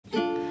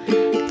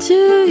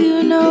Do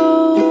you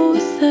know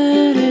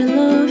that I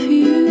love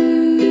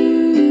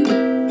you?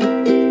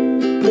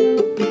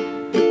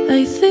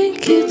 I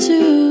think you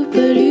do,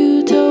 but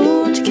you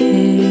don't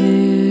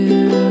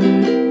care.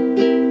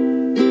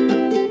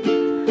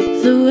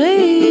 The way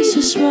you used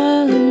to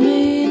smile at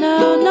me,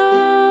 now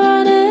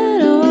not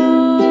at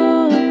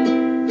all.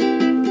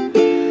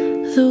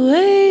 The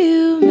way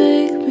you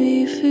make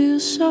me feel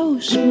so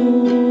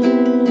small.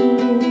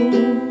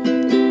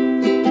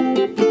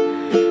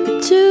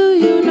 Do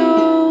you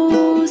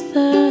know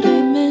that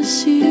I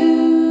miss you?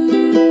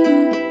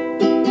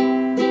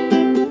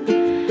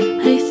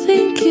 I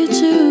think you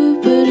do,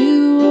 but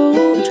you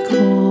won't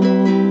call.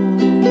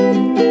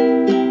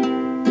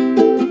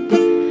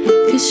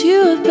 'Cause you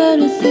have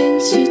better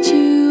things to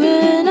do,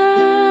 and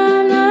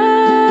I'm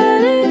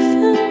not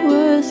even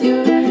worth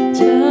your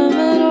time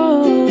at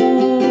all.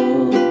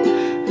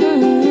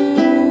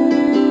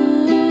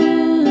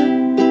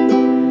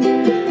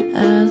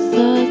 I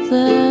thought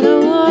that I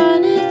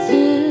wanted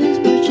this,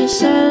 but your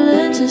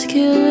silence is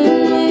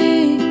killing me.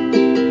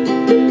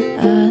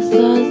 I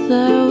thought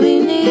that we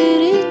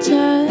needed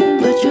time,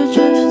 but you're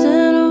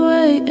drifting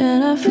away,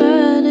 and I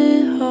find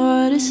it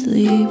hard to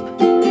sleep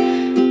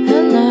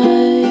at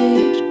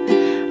night.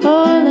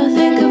 All I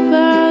think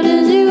about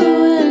is you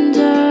and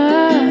I.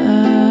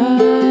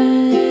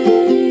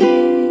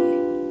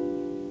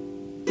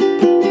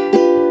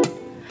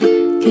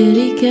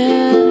 Kitty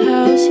cat,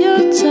 how's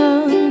your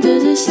tongue?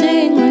 Does it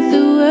sting like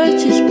the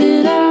words you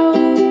spit out?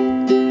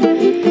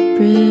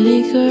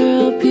 Pretty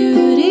girl,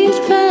 beauty's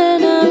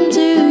venom.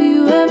 Do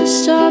you ever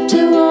stop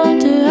to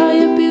wonder how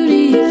your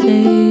beauty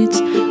fades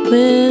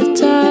with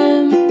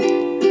time?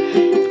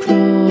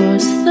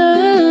 Cross the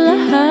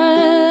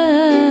line.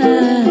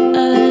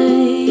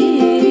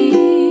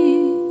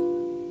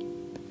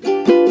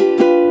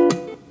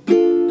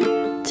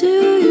 Do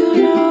you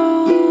know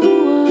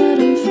what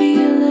I'm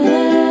feeling?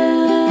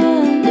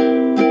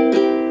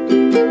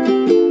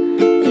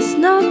 It's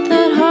not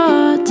that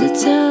hard to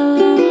tell,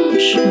 I'm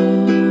sure.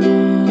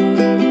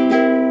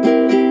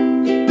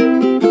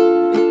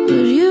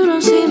 But you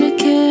don't seem to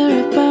care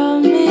about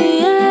me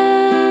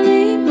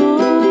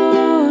anymore.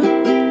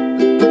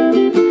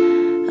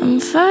 I'm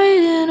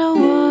fighting a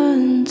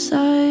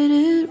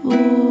one-sided war.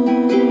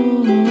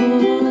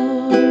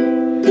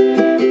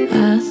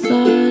 I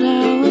thought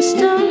I was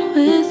done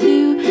with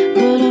you,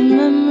 but our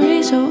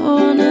memories are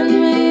haunting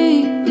me.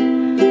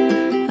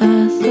 I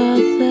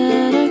thought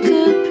that I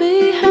could be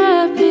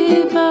happy,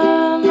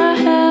 but my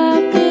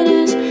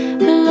happiness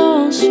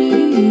belongs to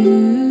you.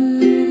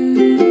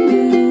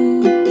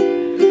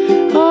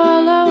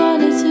 All I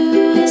wanna do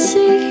is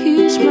see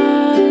you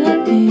smile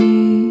at me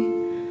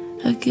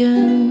again.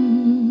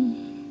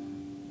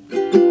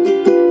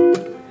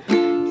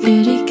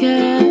 Kitty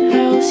cat,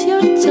 how's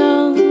your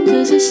tongue?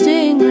 Does it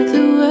sting like the